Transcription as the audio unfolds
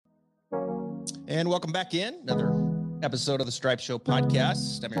And welcome back in. Another episode of the Stripe Show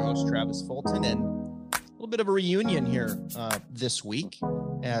podcast. I'm your host, Travis Fulton, and a little bit of a reunion here this week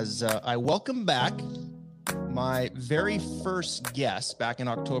as I welcome back my very first guest back in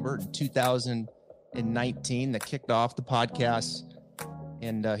October 2019 that kicked off the podcast.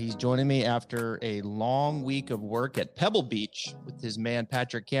 And he's joining me after a long week of work at Pebble Beach with his man,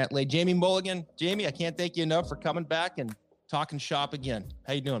 Patrick Cantlay. Jamie Mulligan. Jamie, I can't thank you enough for coming back and talking shop again.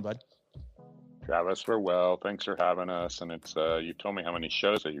 How you doing, bud? Travis, we're well. Thanks for having us. And it's you told me how many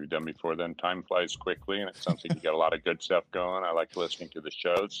shows that you've done before then. Time flies quickly, and it sounds like you got a lot of good stuff going. I like listening to the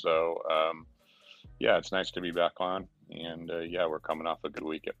shows. So, yeah, it's nice to be back on. And, yeah, we're coming off a good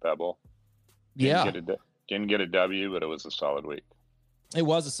week at Pebble. Didn't get a W, but it was a solid week. It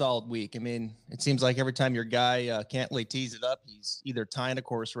was a solid week. I mean, it seems like every time your guy Cantlay tees it up, he's either tying a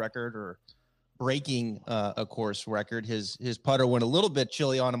course record or breaking a course record. His putter went a little bit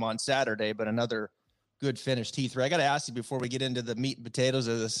chilly on him on Saturday, but another good finish. T3, I got to ask you before we get into the meat and potatoes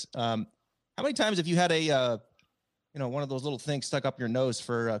of this, how many times have you had a one of those little things stuck up your nose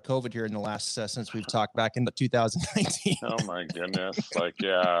for COVID here in the last since we've talked back in 2019? Oh my goodness.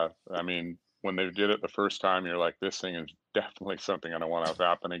 Yeah, I mean, when they did it the first time, you're like, this thing is definitely something I don't want to have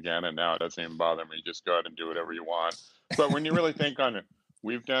happen again. And now it doesn't even bother me. Just go ahead and do whatever you want. But when you really think on it,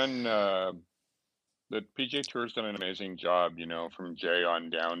 we've done, the PGA Tour's done an amazing job, from Jay on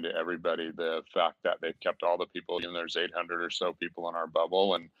down to everybody. The fact that they've kept all the people, there's 800 or so people in our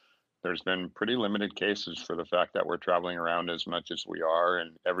bubble, and there's been pretty limited cases for the fact that we're traveling around as much as we are,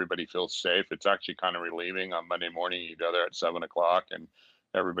 and everybody feels safe. It's actually kind of relieving. On Monday morning, you go there at 7 o'clock, and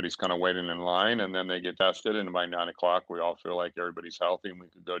everybody's kind of waiting in line, and then they get tested, and by 9 o'clock, we all feel like everybody's healthy, and we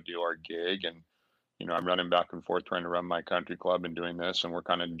could go do our gig. And I'm running back and forth trying to run my country club and doing this, and we're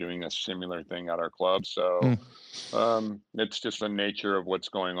kind of doing a similar thing at our club. So it's just the nature of what's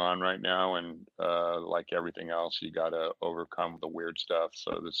going on right now. And like everything else, you got to overcome the weird stuff.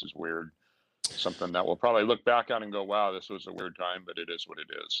 So this is weird, something that we'll probably look back on and go, wow, this was a weird time, but it is what it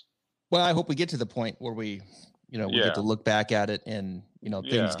is. Well, I hope we get to the point where we get to look back at it and,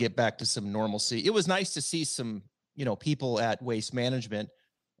 things get back to some normalcy. It was nice to see some, people at Waste Management,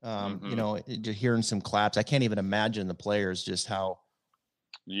 just hearing some claps. I can't even imagine the players, just how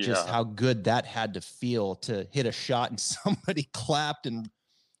good that had to feel to hit a shot and somebody clapped and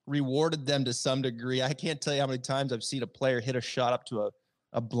rewarded them to some degree. I can't tell you how many times I've seen a player hit a shot up to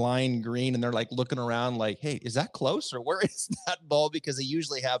a blind green and they're like looking around like, hey, is that close, or where is that ball? Because they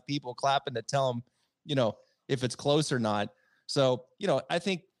usually have people clapping to tell them, if it's close or not. So, I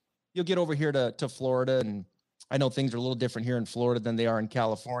think you'll get over here to Florida, and I know things are a little different here in Florida than they are in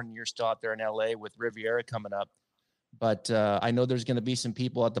California. You're still out there in LA with Riviera coming up. But I know there's going to be some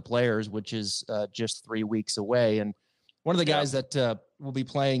people at the Players, which is just 3 weeks away. And one of the guys that will be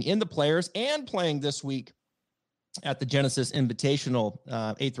playing in the Players and playing this week at the Genesis Invitational,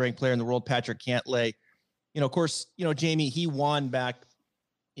 8th ranked player in the world, Patrick Cantlay. Of course, Jamie, he won back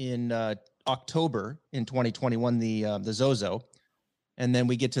in October in 2021, the Zozo. And then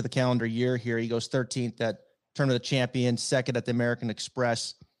we get to the calendar year here. He goes 13th at Tournament of Champions, 2nd at the American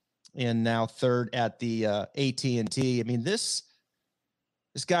Express, and now 3rd at the AT&T. I mean, this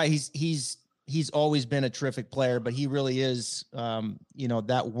guy, he's always been a terrific player, but he really is,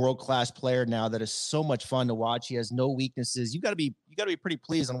 that world-class player now that is so much fun to watch. He has no weaknesses. You got to be pretty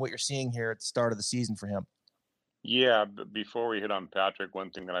pleased on what you're seeing here at the start of the season for him. Yeah, but before we hit on Patrick, one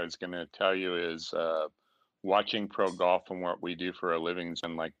thing that I was going to tell you is watching pro golf and what we do for a living is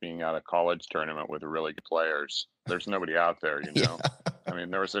like being at a college tournament with really good players. There's nobody out there, Yeah. I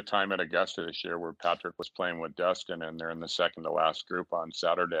mean, there was a time at Augusta this year where Patrick was playing with Dustin, and they're in the second to last group on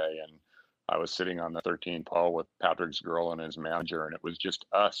Saturday. And I was sitting on the 13th hole with Patrick's girl and his manager, and it was just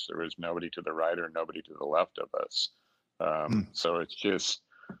us. There was nobody to the right or nobody to the left of us. So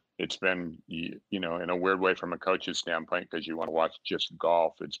it's been, in a weird way from a coach's standpoint, because you want to watch just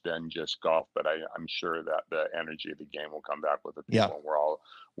golf. It's been just golf, but I'm sure that the energy of the game will come back with the people. Yeah. And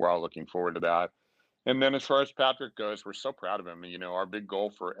we're all looking forward to that. And then as far as Patrick goes, we're so proud of him. Our big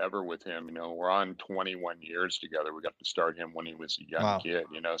goal forever with him, we're on 21 years together. We got to start him when he was a young kid,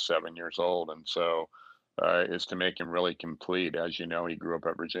 7 years old. And so is to make him really complete. As you know, he grew up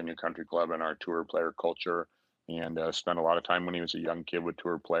at Virginia Country Club in our tour player culture, and spent a lot of time when he was a young kid with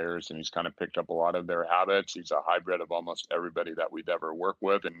tour players, and he's kind of picked up a lot of their habits. He's a hybrid of almost everybody that we've ever worked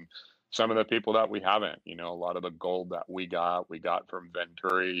with, and some of the people that we haven't. A lot of the gold that we got from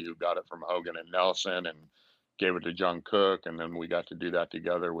Venturi, who got it from Hogan and Nelson, and gave it to John Cook, and then we got to do that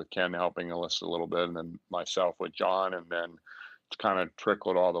together with Ken helping us a little bit, and then myself with John, and then it's kind of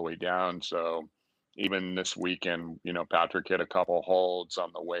trickled all the way down. So even this weekend, Patrick hit a couple holds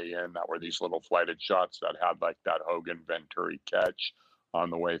on the way in that were these little flighted shots that had like that Hogan Venturi catch on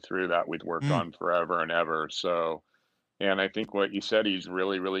the way through that we'd worked on forever and ever. So, and I think what you said, he's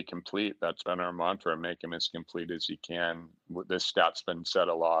really, really complete. That's been our mantra: make him as complete as he can. This stat's been said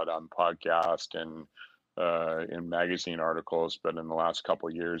a lot on podcast and in magazine articles, but in the last couple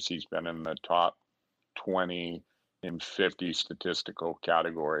of years, he's been in the top 20 in 50 statistical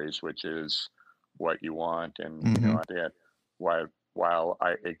categories, which is what you want. And I think while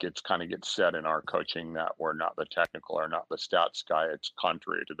it gets said in our coaching that we're not the technical or not the stats guy, it's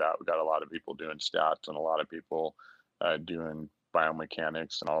contrary to that. We've got a lot of people doing stats and a lot of people doing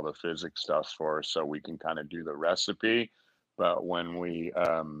biomechanics and all the physics stuff for us, so we can kind of do the recipe. But when we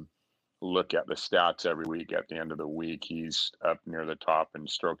look at the stats every week, at the end of the week, he's up near the top in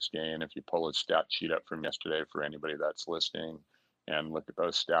strokes gain. If you pull his stat sheet up from yesterday for anybody that's listening and look at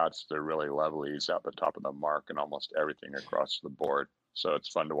those stats, they're really lovely. He's at the top of the mark in almost everything across the board. So it's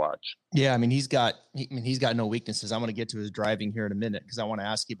fun to watch. Yeah, I mean, he's got no weaknesses. I'm going to get to his driving here in a minute because I want to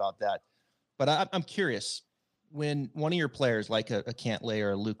ask you about that. But I'm curious, when one of your players like a Cantlay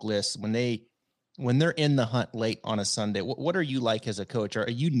or a Luke Liss, when they're in the hunt late on a Sunday, what are you like as a coach? Are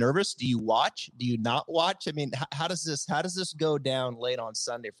you nervous? Do you watch? Do you not watch? I mean, how does this go down late on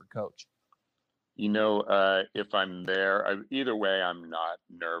Sunday for coach? If I'm there, either way, I'm not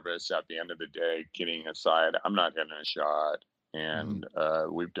nervous. At the end of the day, kidding aside, I'm not hitting a shot, and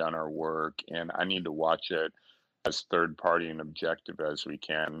we've done our work, and I need to watch it as third party and objective as we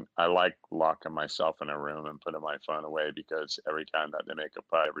can. I like locking myself in a room and putting my phone away, because every time that they make a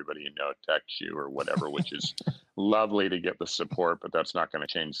putt, everybody texts you or whatever, which is lovely to get the support, but that's not going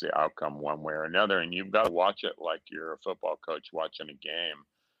to change the outcome one way or another. And you've got to watch it like you're a football coach watching a game.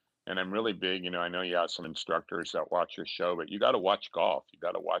 And I'm really big, I know you have some instructors that watch your show, but you got to watch golf. You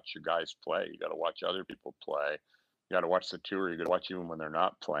got to watch your guys play. You got to watch other people play. You got to watch the tour. You got to watch even when they're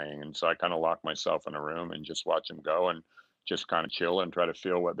not playing. And so I kind of lock myself in a room and just watch them go and just kind of chill and try to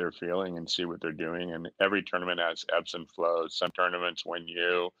feel what they're feeling and see what they're doing. And every tournament has ebbs and flows. Some tournaments win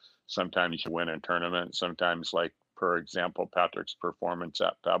you. Sometimes you win a tournament. Sometimes, like, for example, Patrick's performance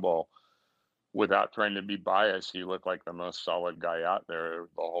at Pebble, without trying to be biased, he looked like the most solid guy out there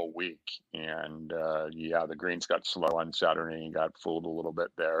the whole week. And the greens got slow on Saturday. He got fooled a little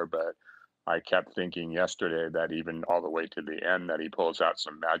bit there, but I kept thinking yesterday that even all the way to the end that he pulls out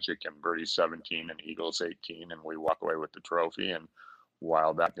some magic and birdie 17 and eagles 18, and we walk away with the trophy. And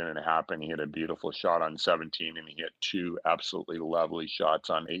while that didn't happen, he hit a beautiful shot on 17, and he hit two absolutely lovely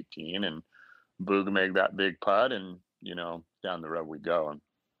shots on 18, and Boog made that big putt, and down the road we go. And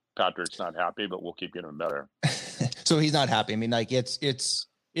Patrick's not happy, but we'll keep getting better. So he's not happy. I mean, like it's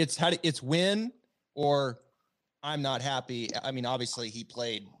win or I'm not happy. I mean, obviously he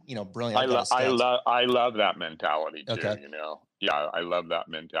played, brilliant. I love that mentality too. Okay. Yeah, I love that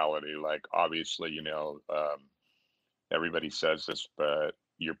mentality. Like, obviously, everybody says this, but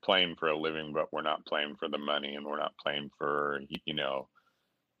you're playing for a living, but we're not playing for the money, and we're not playing for,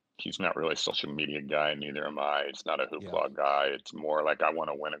 he's not really a social media guy. Neither am I. It's not a hoopla guy. It's more like, I want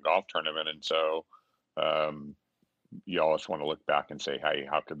to win a golf tournament. And so you always want to look back and say, hey,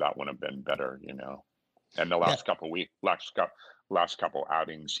 how could that one have been better? And the last couple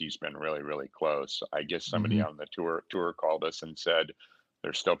outings, he's been really, really close. I guess somebody on the tour called us and said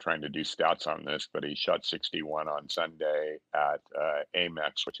they're still trying to do stats on this, but he shot 61 on Sunday at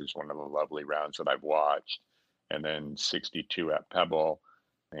Amex, which is one of the lovely rounds that I've watched, and then 62 at Pebble,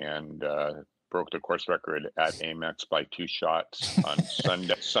 and broke the course record at Amex by 2 shots on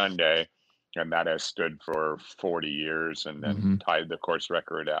Sunday, and that has stood for 40 years, and then tied the course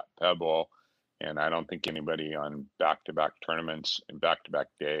record at Pebble. And I don't think anybody on back-to-back tournaments and back-to-back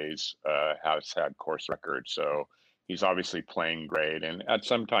days has had course records. So he's obviously playing great. And at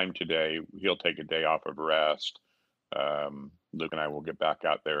some time today, he'll take a day off of rest. Luke and I will get back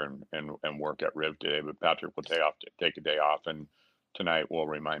out there and work at Riv today. But Patrick will take a day off. And tonight we'll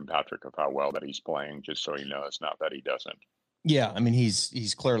remind Patrick of how well that he's playing, just so he knows, not that he doesn't. Yeah, I mean,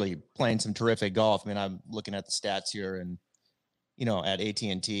 he's clearly playing some terrific golf. I mean, I'm looking at the stats here, and at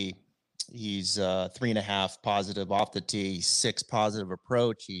AT&T, he's 3.5 positive off the tee, 6 positive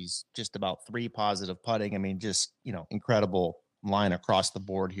approach. He's just about 3 positive putting. I mean, just incredible line across the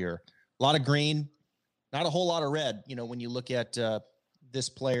board here. A lot of green, not a whole lot of red. When you look at this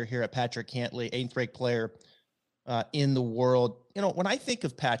player here at Patrick Cantlay, 8th-ranked player in the world. When I think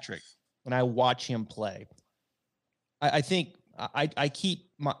of Patrick, when I watch him play, I think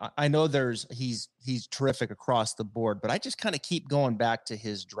I know he's terrific across the board, but I just kind of keep going back to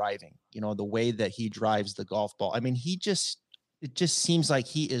his driving, the way that he drives the golf ball. I mean, he just it just seems like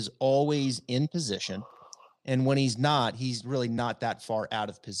he is always in position. And when he's not, he's really not that far out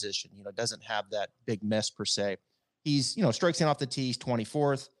of position. Doesn't have that big miss per se. He's, strikes in off the tee, he's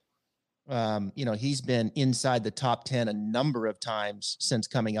 24th. He's been inside the top 10 a number of times since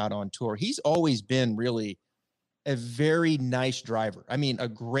coming out on tour. He's always been really a very nice driver. I mean, a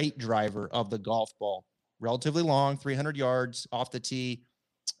great driver of the golf ball. Relatively long, 300 yards off the tee,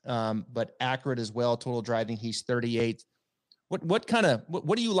 but accurate as well. Total driving, he's 38th. What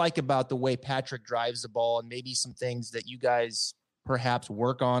do you like about the way Patrick drives the ball, and maybe some things that you guys perhaps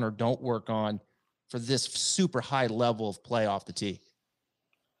work on or don't work on for this super high level of play off the tee?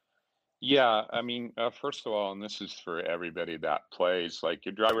 Yeah, I mean, first of all, and this is for everybody that plays, like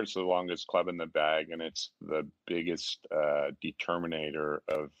your driver's the longest club in the bag, and it's the biggest determinator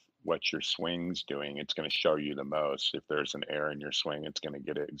of what your swing's doing. It's going to show you the most. If there's an error in your swing, it's going to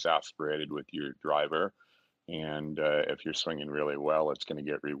get exasperated with your driver. And if you're swinging really well, it's going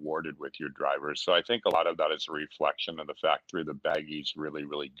to get rewarded with your driver. So I think a lot of that is a reflection of the fact through the bag, he's really,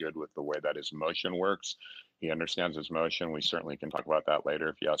 really good with the way that his motion works. He understands his motion. We certainly can talk about that later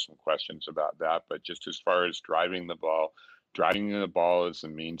if you have some questions about that. But just as far as driving the ball is the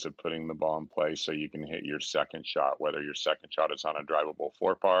means of putting the ball in play so you can hit your second shot, whether your second shot is on a drivable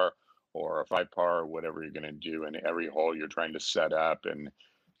 4-par or a 5-par or whatever you're going to do. And every hole you're trying to set up. And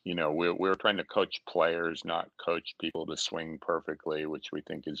we're trying to coach players, not coach people to swing perfectly, which we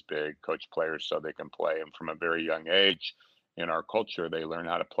think is big. Coach players so they can play. And from a very young age in our culture, they learn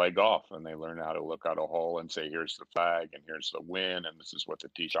how to play golf, and they learn how to look at a hole and say, here's the flag and here's the win, and this is what the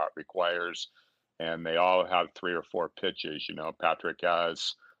tee shot requires. And they all have 3 or 4 pitches. Patrick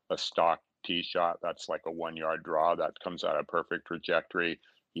has a stock tee shot that's like a 1-yard draw that comes out a perfect trajectory.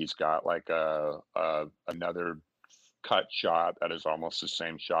 He's got like another cut shot that is almost the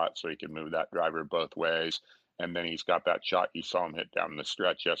same shot, so he can move that driver both ways. And then he's got that shot you saw him hit down the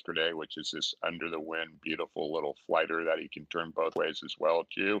stretch yesterday, which is this under the wind, beautiful little flighter that he can turn both ways as well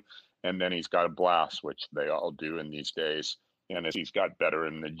too. And then he's got a blast, which they all do in these days. And as he's got better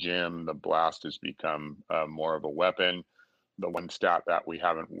in the gym, the blast has become more of a weapon. The one stat that we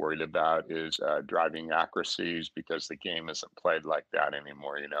haven't worried about is driving accuracies, because the game isn't played like that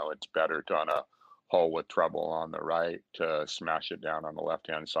anymore. It's better to on a hole with trouble on the right to smash it down on the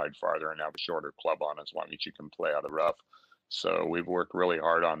left-hand side farther and have a shorter club on as long as you can play out of the rough. So we've worked really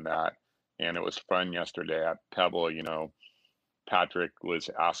hard on that. And it was fun yesterday at Pebble. Patrick was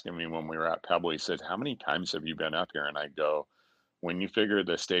asking me when we were at Pebble, he said, how many times have you been up here? And I go, when you figure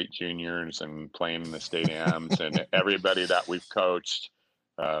the state juniors and playing in the state AMs and everybody that we've coached,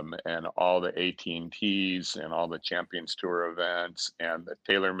 and all the AT&Ts and all the Champions Tour events and the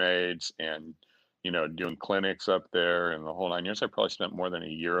TaylorMades and doing clinics up there and the whole 9 years, I probably spent more than a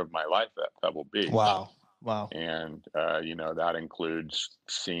year of my life at Pebble Beach. Wow. And, that includes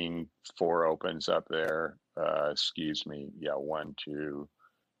seeing 4 opens up there.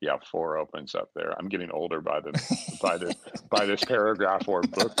 4 opens up there. I'm getting older by this paragraph or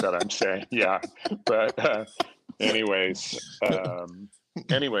book that I'm saying. Yeah. But anyways,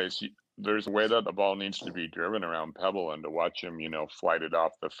 there's a way that the ball needs to be driven around Pebble, and to watch him, flight it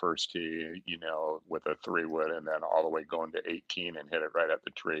off the first tee, with a 3-wood, and then all the way going to 18 and hit it right at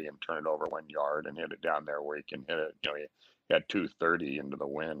the tree and turn it over 1 yard and hit it down there where he can hit it. He had 230 into the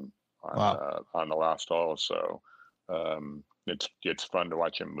wind on the last hole. So it's fun to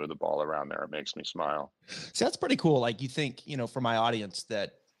watch him move the ball around there. It makes me smile. So that's pretty cool. Like, you think, for my audience,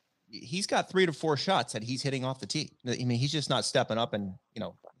 that he's got 3 to 4 shots that he's hitting off the tee. I mean, he's just not stepping up and,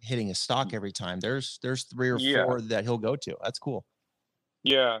 hitting his stock every time. There's 3 or 4 that he'll go to. That's cool.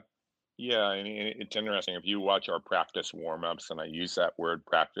 Yeah. And it's interesting. If you watch our practice warm-ups, and I use that word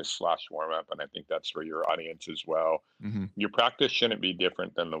practice / warm-up, and I think that's for your audience as well. Mm-hmm. Your practice shouldn't be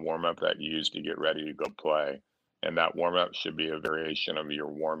different than the warm-up that you use to get ready to go play. And that warm-up should be a variation of your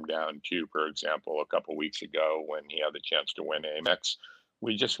warm down too. For example, a couple weeks ago when he had the chance to win Amex,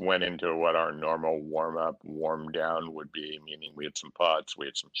 we just went into what our normal warm-up, warm down would be, meaning we had some putts, we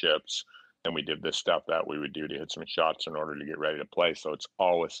had some chips, and we did this stuff that we would do to hit some shots in order to get ready to play. So it's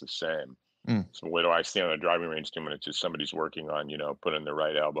always the same. So where do I stand on the driving range 2 minutes? Just somebody's working on, putting their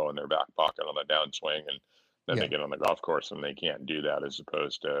right elbow in their back pocket on the downswing, and then they get on the golf course and they can't do that, as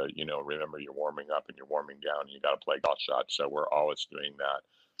opposed to, remember you're warming up and you're warming down and you got to play golf shots. So we're always doing that.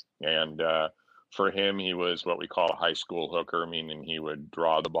 And for him, he was what we call a high school hooker, meaning he would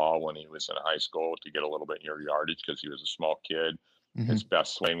draw the ball when he was in high school to get a little bit more yardage because he was a small kid. Mm-hmm. His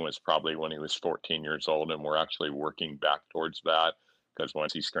best swing was probably when he was 14 years old, and we're actually working back towards that, because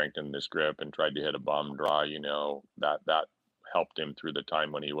once he strengthened his grip and tried to hit a bomb draw, that helped him through the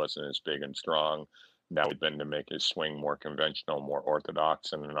time when he wasn't as big and strong. Now we've been to make his swing more conventional, more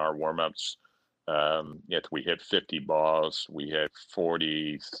orthodox. And in our warm-ups, if we hit 50 balls, we hit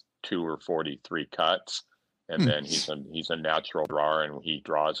 42 or 43 cuts. And then he's a natural drawer, and he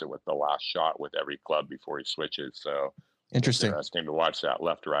draws it with the last shot with every club before he switches. So interesting. It's interesting to watch that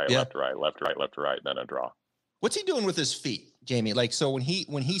left, right, left, right, left, right, left, right, then a draw. What's he doing with his feet, Jamie? Like, so when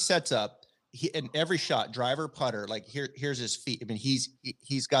he sets up, in every shot, driver, putter, like here's his feet. I mean,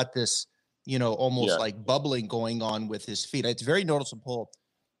 he's got this, almost like bubbling going on with his feet. It's very noticeable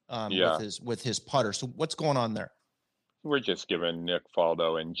with his putter. So what's going on there? We're just giving Nick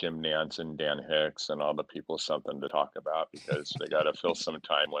Faldo and Jim Nance and Dan Hicks and all the people something to talk about, because they got to fill some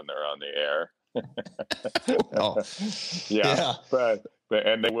time when they're on the air. But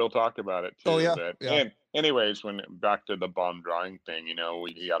and they will talk about it too. And anyways, when back to the bomb drawing thing,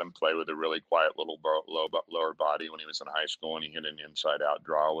 we got him play with a really quiet little lower body when he was in high school, and he hit an inside out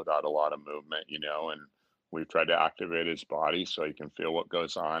draw without a lot of movement, and we've tried to activate his body so he can feel what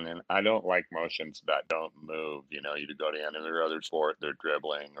goes on. And I don't like motions that don't move. You go to any other sport, they're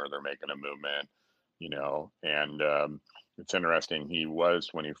dribbling or they're making a movement, and it's interesting.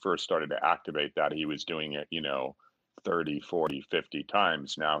 When he first started to activate that, he was doing it, 30, 40, 50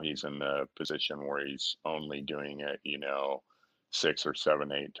 times. Now he's in the position where he's only doing it, 6 or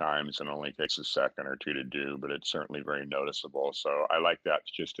 7, 8 times, and only takes a second or two to do, but it's certainly very noticeable. So I like that,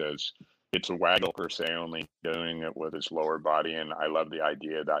 just as it's a waggle per se, only doing it with his lower body. And I love the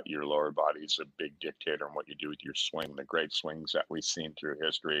idea that your lower body is a big dictator on what you do with your swing. The great swings that we've seen through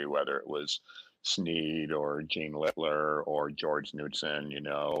history, whether it was Snead or Gene Littler or George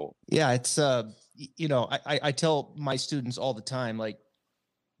Knudson, Yeah, it's, I tell my students all the time, like,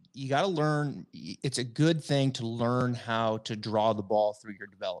 you got to learn. It's a good thing to learn how to draw the ball through your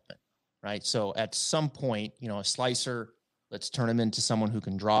development, right? So at some point, a slicer, let's turn him into someone who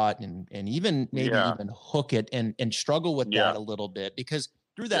can draw it and even maybe even hook it and struggle with that a little bit, because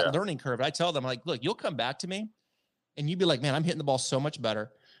through that learning curve, I tell them, like, look, you'll come back to me and you'd be like, man, I'm hitting the ball so much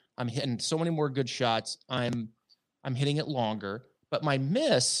better. I'm hitting so many more good shots. I'm hitting it longer, but my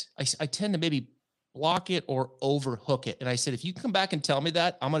miss, I tend to maybe block it or overhook it. And I said, if you come back and tell me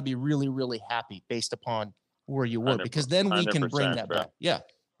that, I'm going to be really, really happy based upon where you were, because then we can bring that back. Yeah.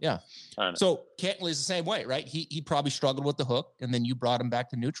 So Cantlay is the same way, right? He probably struggled with the hook, and then you brought him back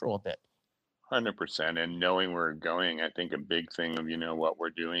to neutral a bit. 100%. And knowing where we're going, I think a big thing of, what we're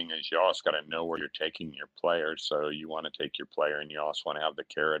doing is you also got to know where you're taking your player. So you want to take your player, and you also want to have the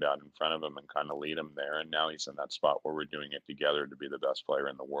carrot out in front of him and kind of lead him there. And now he's in that spot where we're doing it together to be the best player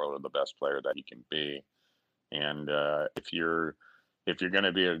in the world, or the best player that he can be. And if you're going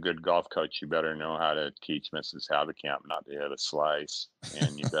to be a good golf coach, you better know how to teach Mrs. Habekamp not to hit a slice.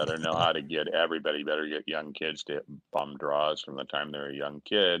 And you better know how to get young kids to hit bum draws from the time they're a young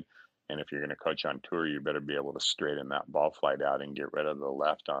kid. And if you're going to coach on tour, you better be able to straighten that ball flight out and get rid of the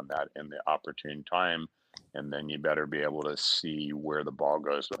left on that in the opportune time. And then you better be able to see where the ball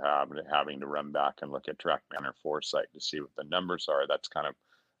goes without having to run back and look at TrackMan or Foresight to see what the numbers are.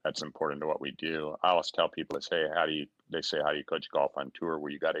 That's important to what we do. I always tell people is, hey, how do you coach golf on tour?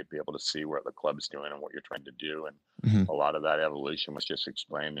 Where you got to be able to see what the club's doing and what you're trying to do. And a lot of that evolution was just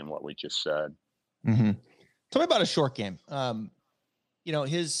explained in what we just said. Mm-hmm. Tell me about a short game.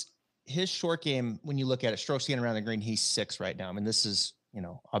 His short game, when you look at it, strokes gained around the green, he's 6 right now. I mean, this is,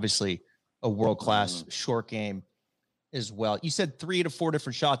 obviously a world-class short game as well. You said 3 to 4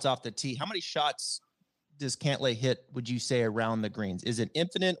 different shots off the tee. How many shots does Cantlay hit, would you say, around the greens? Is it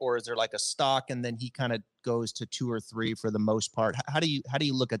infinite, or is there like a stock and then he kind of goes to 2 or 3 for the most part? How do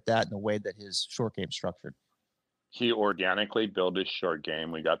you look at that in the way that his short game's structured? He organically built his short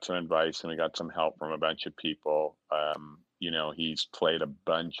game. We got some advice and we got some help from a bunch of people. He's played a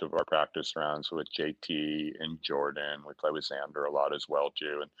bunch of our practice rounds with JT and Jordan. We play with Xander a lot as well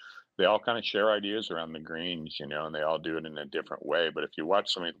too. And they all kind of share ideas around the greens, and they all do it in a different way. But if you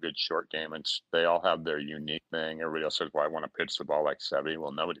watch some of the good short game, they all have their unique thing. Everybody else says, well, I want to pitch the ball like Seve.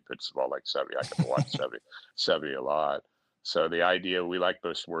 Well, nobody pitches the ball like Seve. I get to watch Seve a lot. So the idea, we like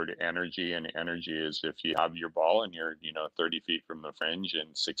this word energy, and energy is if you have your ball and you're, 30 feet from the fringe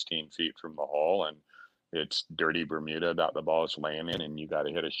and 16 feet from the hole, and it's dirty Bermuda that the ball is laying in, and you got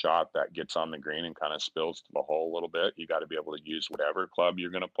to hit a shot that gets on the green and kind of spills to the hole a little bit. You got to be able to use whatever club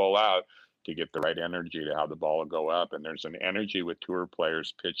you're going to pull out to get the right energy to have the ball go up. And there's an energy with tour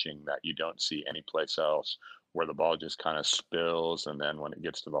players pitching that you don't see anyplace else, where the ball just kind of spills, and then when it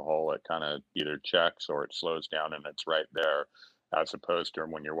gets to the hole, it kind of either checks or it slows down and it's right there, as opposed to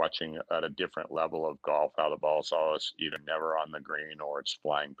when you're watching at a different level of golf, how the ball's always either never on the green or it's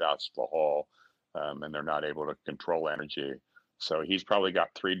flying past the hole, and they're not able to control energy. So he's probably got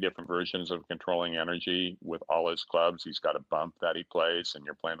 3 different versions of controlling energy with all his clubs. He's got a bump that he plays, and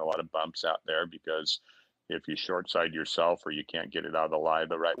you're playing a lot of bumps out there because if you short side yourself or you can't get it out of the lie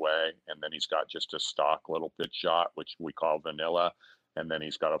the right way, and then he's got just a stock little pitch shot, which we call vanilla, and then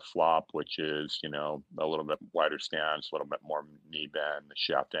he's got a flop, which is, you know, a little bit wider stance, a little bit more knee bend, the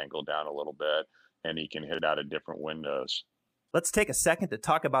shaft angle down a little bit, and he can hit it out of different windows. Let's take a second to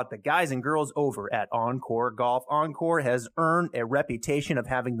talk about the guys and girls over at Encore Golf. Encore has earned a reputation of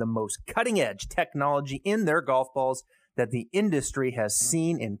having the most cutting-edge technology in their golf balls that the industry has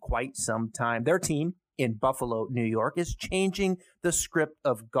seen in quite some time. Their team in Buffalo, New York, is changing the script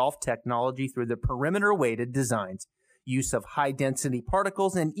of golf technology through the perimeter-weighted designs, use of high-density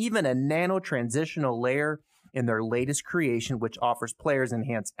particles, and even a nano-transitional layer in their latest creation, which offers players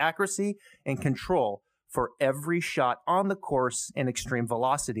enhanced accuracy and control for every shot on the course and extreme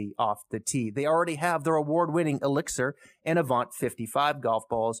velocity off the tee. They already have their award-winning Elixir and Avant 55 golf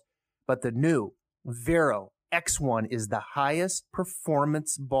balls, but the new Vero X1 is the highest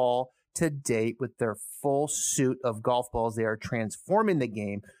performance ball to date. With their full suit of golf balls, they are transforming the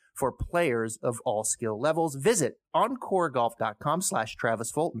game for players of all skill levels. Visit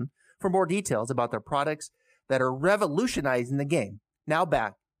encoregolf.com/Travis Fulton for more details about their products that are revolutionizing the game. Now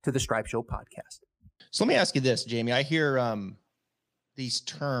back to the Stripe Show podcast. So let me ask you this, Jamie. I hear these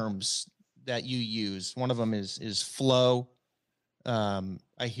terms that you use. One of them is flow.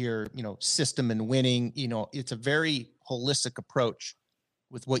 I hear, system and winning. It's a very holistic approach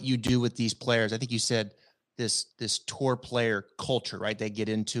with what you do with these players. I think you said this tour player culture, right? They get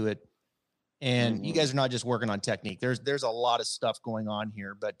into it. And you guys are not just working on technique. There's a lot of stuff going on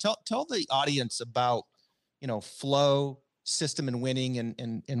here. But tell the audience about, flow, system and winning,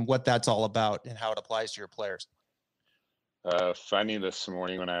 and what that's all about and how it applies to your players. Funny, this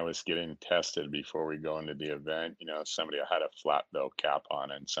morning when I was getting tested before we go into the event, somebody had a flat bill cap on,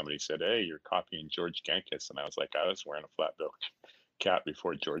 and somebody said, "Hey, you're copying George Genkus," and I was like, "I was wearing a flat bill cap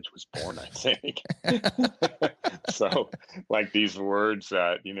before George was born, I think." So like these words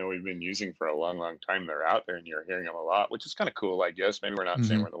that we've been using for a long time, they're out there and you're hearing them a lot, which is kind of cool, I guess. Maybe we're not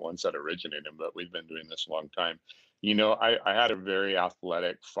saying we're the ones that originated them, but we've been doing this a long time. I had a very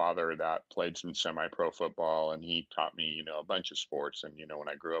athletic father that played some semi-pro football, and he taught me, a bunch of sports. And, when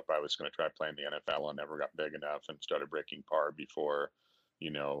I grew up, I was going to try playing the NFL and never got big enough and started breaking par before,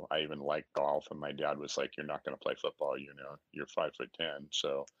 I even liked golf. And my dad was like, "You're not going to play football, you're 5'10".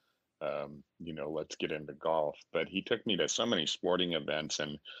 So, let's get into golf." But he took me to so many sporting events,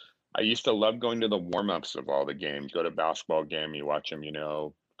 and I used to love going to the warm-ups of all the games. Go to a basketball game, you watch them,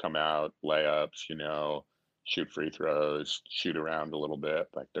 come out, layups, shoot free throws, shoot around a little bit.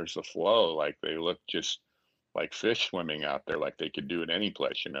 Like there's a flow, like they look just like fish swimming out there, like they could do it any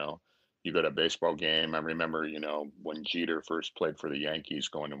place. You go to a baseball game. I remember, when Jeter first played for the Yankees,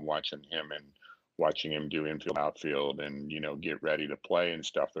 going and watching him do infield, outfield, and, get ready to play and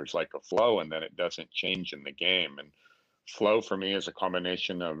stuff. There's like a flow, and then it doesn't change in the game. And flow for me is a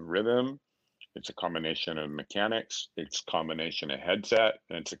combination of rhythm. It's a combination of mechanics, it's a combination of headset,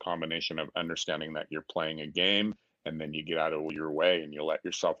 and it's a combination of understanding that you're playing a game, and then you get out of your way and you let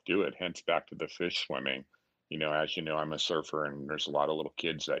yourself do it. Hence back to the fish swimming. As you know, I'm a surfer, and there's a lot of little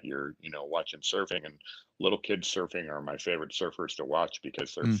kids that you're, watching surfing, and little kids surfing are my favorite surfers to watch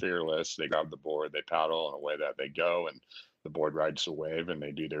because they're fearless. They grab the board, they paddle, and away that they go, and the board rides the wave and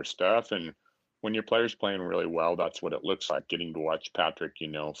they do their stuff. And when your player's playing really well, that's what it looks like. Getting to watch Patrick,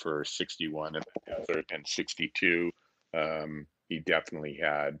 for 61 and 62, he definitely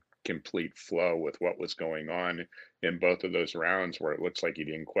had complete flow with what was going on in both of those rounds, where it looks like he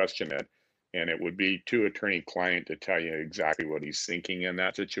didn't question it. And it would be to attorney-client to tell you exactly what he's thinking in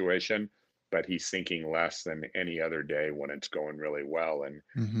that situation, but he's thinking less than any other day when it's going really well.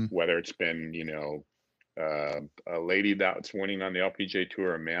 And whether it's been, a lady that's winning on the LPGA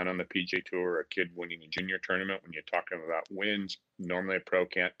Tour, a man on the PGA Tour, a kid winning a junior tournament, when you're talking about wins, normally a pro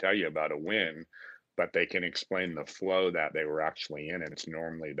can't tell you about a win, but they can explain the flow that they were actually in. And it's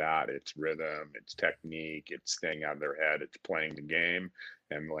normally that. It's rhythm, it's technique, it's staying out of their head, it's playing the game,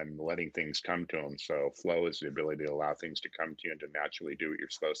 and letting things come to them. So flow is the ability to allow things to come to you and to naturally do what you're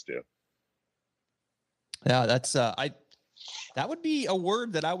supposed to. Yeah, that's that would be a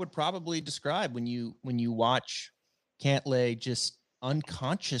word that I would probably describe when you watch Cantlay just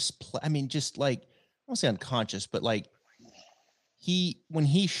unconscious play. I mean, just like, I won't say unconscious, but like when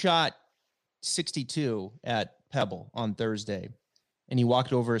he shot 62 at Pebble on Thursday and he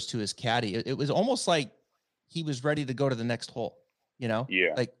walked over to his caddy, it was almost like he was ready to go to the next hole,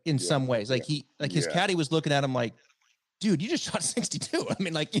 Yeah. like in some ways, like his caddy was looking at him like, dude, you just shot 62. I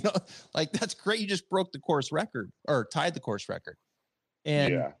mean, like, like that's great. You just broke the course record or tied the course record.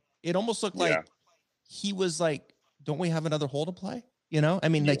 And it almost looked like he was like, don't we have another hole to play? I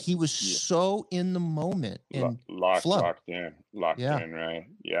mean, like he was so in the moment and locked in, right?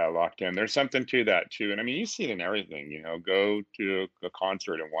 Yeah, locked in. There's something to that too. And I mean, you see it in everything, go to a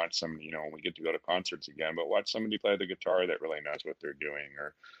concert and watch some, when we get to go to concerts again, but watch somebody play the guitar that really knows what they're doing,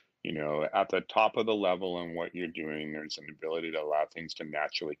 or, at the top of the level in what you're doing, there's an ability to allow things to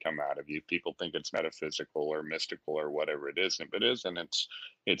naturally come out of you. People think it's metaphysical or mystical or whatever it isn't, but it isn't.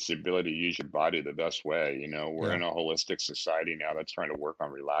 It's the ability to use your body the best way. We're in a holistic society now that's trying to work on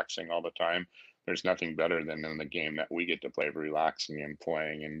relaxing all the time. There's nothing better than in the game that we get to play, relaxing and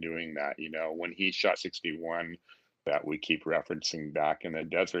playing and doing that. When he shot 61, that we keep referencing back in the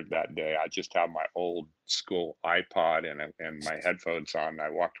desert that day, I just had my old school iPod and my headphones on. And I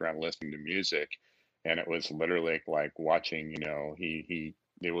walked around listening to music, and it was literally like watching,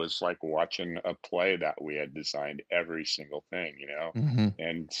 it was like watching a play that we had designed, every single thing,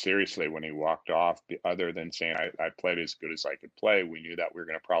 And seriously, when he walked off, other than saying I played as good as I could play, we knew that we were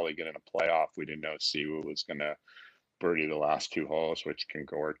going to probably get in a playoff. We didn't know Siwoo was going to birdie the last two holes, which can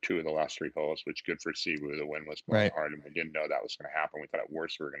go, or two of the last three holes, which good for Siwoo. The wind was blowing hard, and we didn't know that was going to happen. We thought at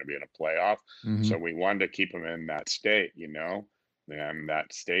worst we were going to be in a playoff. So we wanted to keep him in that state, and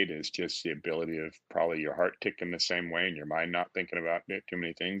that state is just the ability of probably your heart ticking the same way and your mind not thinking about too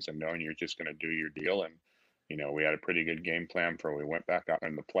many things and knowing you're just going to do your deal. And, we had a pretty good game plan for when we went back out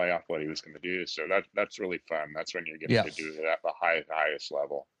in the playoff, what he was going to do. So that's really fun. That's when you're getting to do it at the highest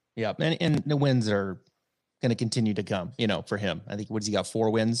level. Yeah. And the wins are going to continue to come, for him. I think, what's he got, 4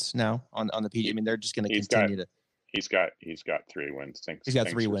 wins now on the PGA? I mean, they're just going to continue to. He's got 3 wins. He's got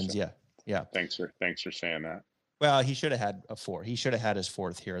 3 wins. Yeah. Thanks for saying that. Well, he should have had a 4. He should have had his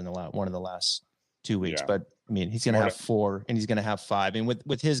 4th here in one of the last 2 weeks. But I mean, he's going to have 4 and he's going to have 5. And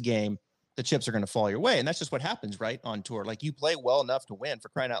with his game, the chips are going to fall your way. And that's just what happens, right? On tour. Like, you play well enough to win. For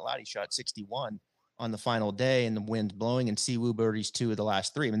crying out loud, he shot 61 on the final day and the wind's blowing, and Siwoo birdies 2 of the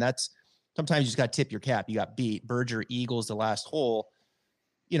last 3. I mean, that's, sometimes you just got to tip your cap. You got beat. Berger eagles the last hole,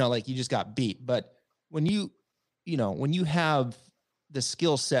 like you just got beat. But when you have the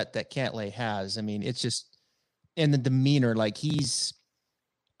skill set that Cantlay has, I mean, it's just, and the demeanor, like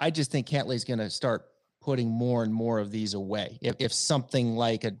I just think Cantlay's going to start putting more and more of these away. If something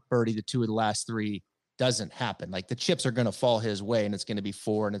like a birdie, the 2 of the last 3 doesn't happen, like the chips are going to fall his way, and it's going to be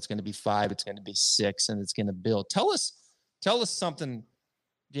 4 and it's going to be 5, it's going to be 6, and it's going to build. Tell us something,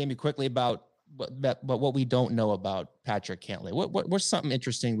 Jamie, quickly about what we don't know about Patrick Cantlay. What's something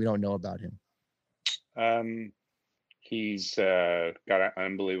interesting we don't know about him? He's got an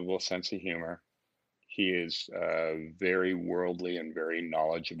unbelievable sense of humor. He is very worldly and very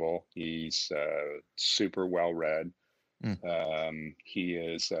knowledgeable. He's super well read. He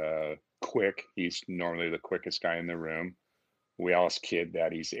is quick. He's normally the quickest guy in the room. We always kid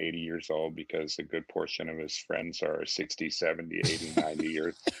that he's 80 years old because a good portion of his friends are 60, 70, 80,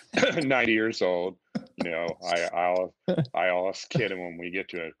 90 years old. I always kid him when we get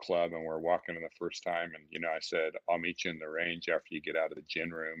to a club and we're walking in the first time, and I said, I'll meet you in the range after you get out of the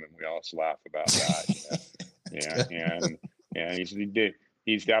gin room, and we always laugh about that. And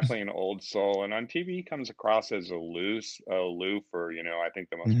he's definitely an old soul, and on TV he comes across as aloof, or I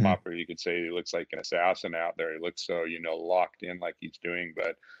think the most popular, you could say, he looks like an assassin out there. He looks so locked in, like he's doing,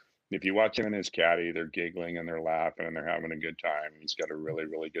 but if you watch him and his caddy, they're giggling and they're laughing and they're having a good time. He's got a really,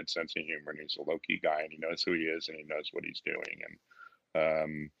 really good sense of humor, and he's a low-key guy, and he knows who he is and he knows what he's doing.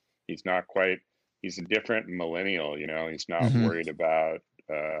 And he's a different millennial, he's not worried about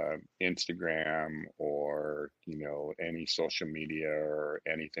Instagram or, any social media or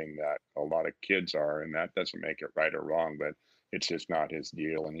anything that a lot of kids are. And that doesn't make it right or wrong, but it's just not his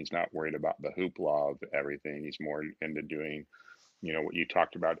deal. And he's not worried about the hoopla of everything. He's more into doing, what you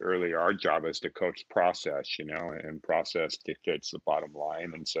talked about earlier. Our job is to coach process, and process dictates the bottom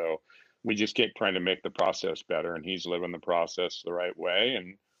line. And so we just keep trying to make the process better, and he's living the process the right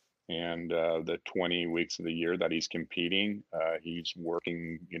way. And the 20 weeks of the year that he's competing, he's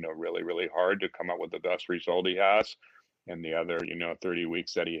working, really, really hard to come up with the best result he has. And the other, 30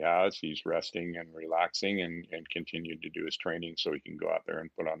 weeks that he has, he's resting and relaxing and continued to do his training so he can go out there and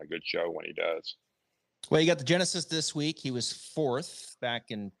put on a good show when he does. Well, you got the Genesis this week. He was 4th back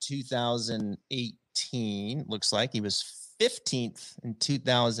in 2018. Looks like he was 15th in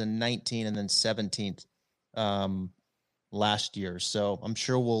 2019 and then 17th last year. So I'm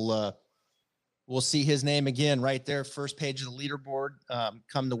sure we'll see his name again right there, first page of the leaderboard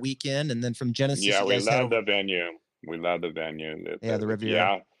come the weekend. And then from Genesis, we love the venue. The Riviera. Yeah, the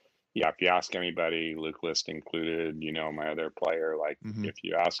Riviera. Yeah, if you ask anybody, Luke List included, my other player, like if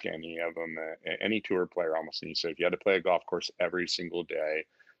you ask any of them, any tour player almost, and you say, if you had to play a golf course every single day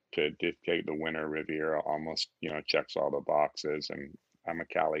to dictate the winner, Riviera almost, checks all the boxes. And I'm a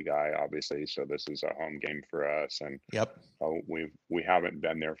Cali guy, obviously, so this is a home game for us. And we haven't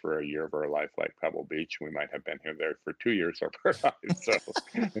been there for a year of our life like Pebble Beach. We might have been there for 2 years of our life. So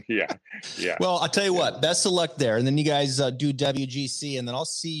yeah. Well, I'll tell you what, best of luck there. And then you guys do WGC, and then I'll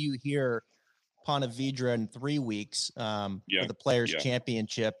see you here, Ponte Vedra, in 3 weeks for the Players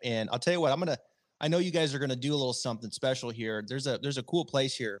Championship. And I'll tell you what, I know you guys are going to do a little something special here. There's a cool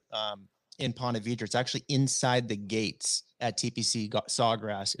place here in Ponte Vedra. It's actually inside the gates at TPC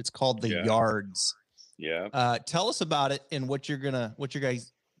Sawgrass. It's called the Yards. Yeah. Tell us about it and what you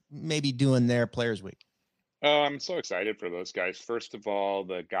guys may be doing there, Players Week. Oh, I'm so excited for those guys. First of all,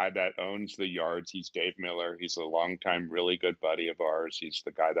 the guy that owns the Yards, he's Dave Miller. He's a longtime, really good buddy of ours. He's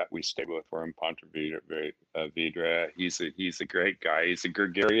the guy that we stay with. We're in Ponte Vedra. He's a great guy. He's a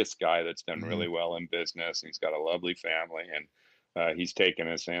gregarious guy that's done really well in business. He's got a lovely family, and he's taken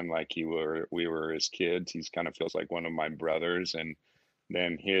us in like we were his kids. He's kind of feels like one of my brothers. And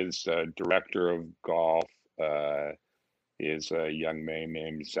then his director of golf is a young man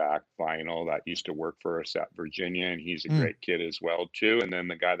named Zach Vinyl that used to work for us at Virginia, and he's a great kid as well too. And then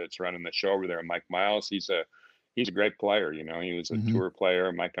the guy that's running the show over there, Mike Miles, he's a great player. He was a tour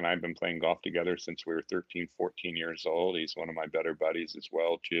player. Mike and I have been playing golf together since we were 13, 14 years old. He's one of my better buddies as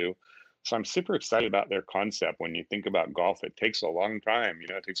well too. So I'm super excited about their concept. When you think about golf, it takes a long time.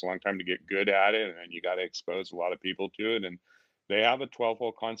 It takes a long time to get good at it, and then you got to expose a lot of people to it. And they have a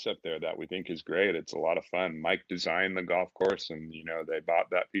 12-hole concept there that we think is great. It's a lot of fun. Mike designed the golf course, and they bought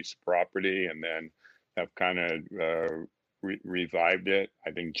that piece of property and then have kind of revived it.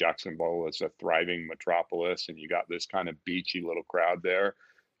 I think Jacksonville is a thriving metropolis, and you got this kind of beachy little crowd there.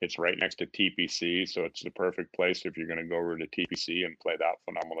 It's right next to TPC, so it's the perfect place if you're going to go over to TPC and play that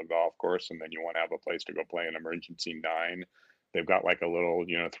phenomenal golf course, and then you want to have a place to go play an emergency 9. They've got like a little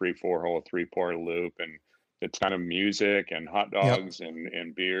 3-4 hole 3-par loop, and it's kind of music and hot dogs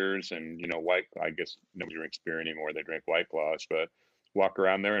and beers and, white. I guess nobody drinks beer anymore. They drink White Claws, but walk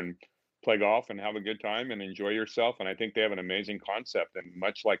around there and play golf and have a good time and enjoy yourself. And I think they have an amazing concept. And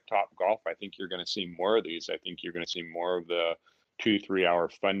much like Top Golf, I think you're going to see more of these. I think you're going to see more of the 2-3 hour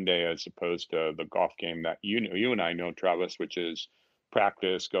fun day as opposed to the golf game that you and I know, Travis, which is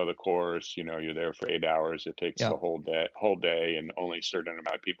practice, go the course, you're there for 8 hours. It takes the whole day, and only a certain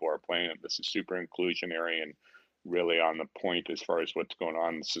amount of people are playing it. This is super inclusionary and really on the point as far as what's going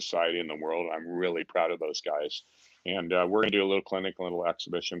on in society and the world. I'm really proud of those guys. And we're going to do a little clinic, a little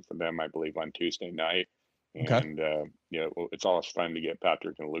exhibition for them, I believe, on Tuesday night. And, it's always fun to get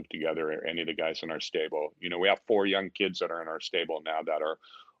Patrick and Luke together, or any of the guys in our stable. We have 4 young kids that are in our stable now that are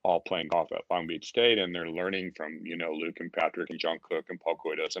all playing golf at Long Beach State, and they're learning from, Luke and Patrick and John Cook and Paul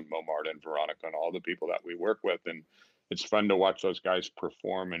Coitos and Mo Martin and Veronica and all the people that we work with. And it's fun to watch those guys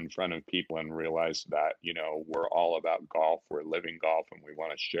perform in front of people and realize that, we're all about golf. We're living golf, and we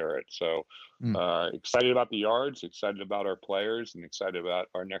want to share it. So excited about the Yards, excited about our players, and excited about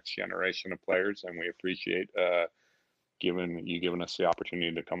our next generation of players. And we appreciate giving us the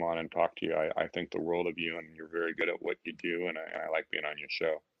opportunity to come on and talk to you. I think the world of you, and you're very good at what you do, and I like being on your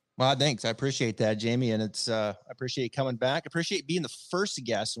show. Well, thanks. I appreciate that, Jamie. And I appreciate you coming back. I appreciate being the first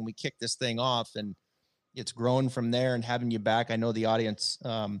guest when we kick this thing off, and it's grown from there and having you back. I know the audience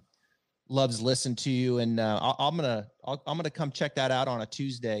loves listening to you, and I'm gonna come check that out on a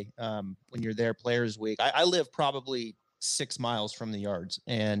Tuesday when you're there, Players Week. I live probably 6 miles from the Yards,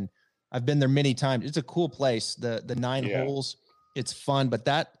 and I've been there many times. It's a cool place. The 9 holes, it's fun, but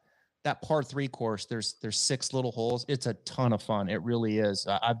that par 3 course, there's 6 little holes. It's a ton of fun. It really is.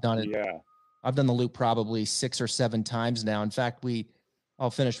 I've done it. Yeah. I've done the loop probably 6 or 7 times now. In fact,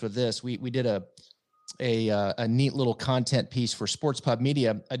 I'll finish with this. We did a neat little content piece for Sports Pub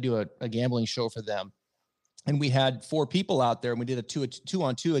Media. I do a gambling show for them, and we had 4 people out there, and we did a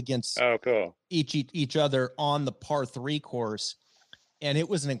 2-on-2 against each other on the par 3 course. And it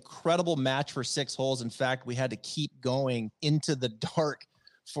was an incredible match for 6 holes. In fact, we had to keep going into the dark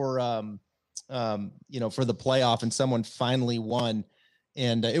for the playoff, and someone finally won.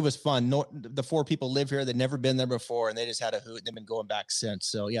 And it was fun. The 4 people live here. They'd never been there before, and they just had a hoot. They've been going back since.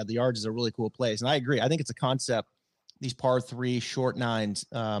 So yeah, the Yards is a really cool place. And I agree. I think it's a concept, these par 3 short 9s,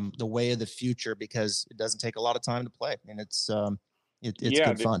 the way of the future, because it doesn't take a lot of time to play. And it's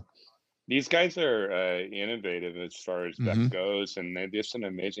good fun. These guys are innovative as far as that goes, and they're just an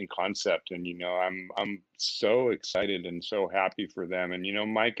amazing concept. And I'm so excited and so happy for them. And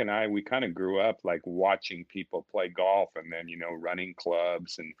Mike and I, we kind of grew up like watching people play golf, and then running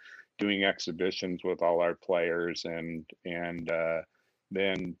clubs and doing exhibitions with all our players, and then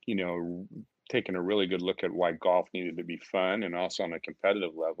taking a really good look at why golf needed to be fun, and also on a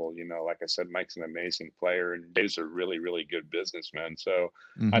competitive level. Like I said, Mike's an amazing player, and Dave's a really, really good businessman. So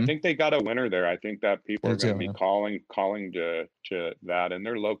I think they got a winner there. I think that people are going to be calling to that, and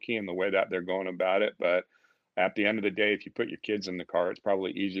they're low key in the way that they're going about it. But at the end of the day, if you put your kids in the car, it's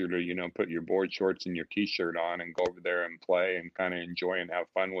probably easier to put your board shorts and your t-shirt on and go over there and play and kind of enjoy and have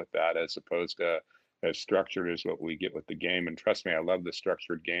fun with that, as opposed to as structured as what we get with the game. And trust me, I love the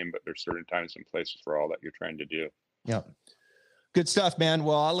structured game, but there's certain times and places for all that you're trying to do. Yeah. Good stuff, man.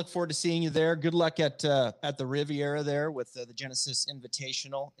 Well, I look forward to seeing you there. Good luck at the Riviera there with the Genesis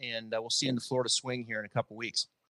Invitational, and we'll see you in the Florida Swing here in a couple weeks.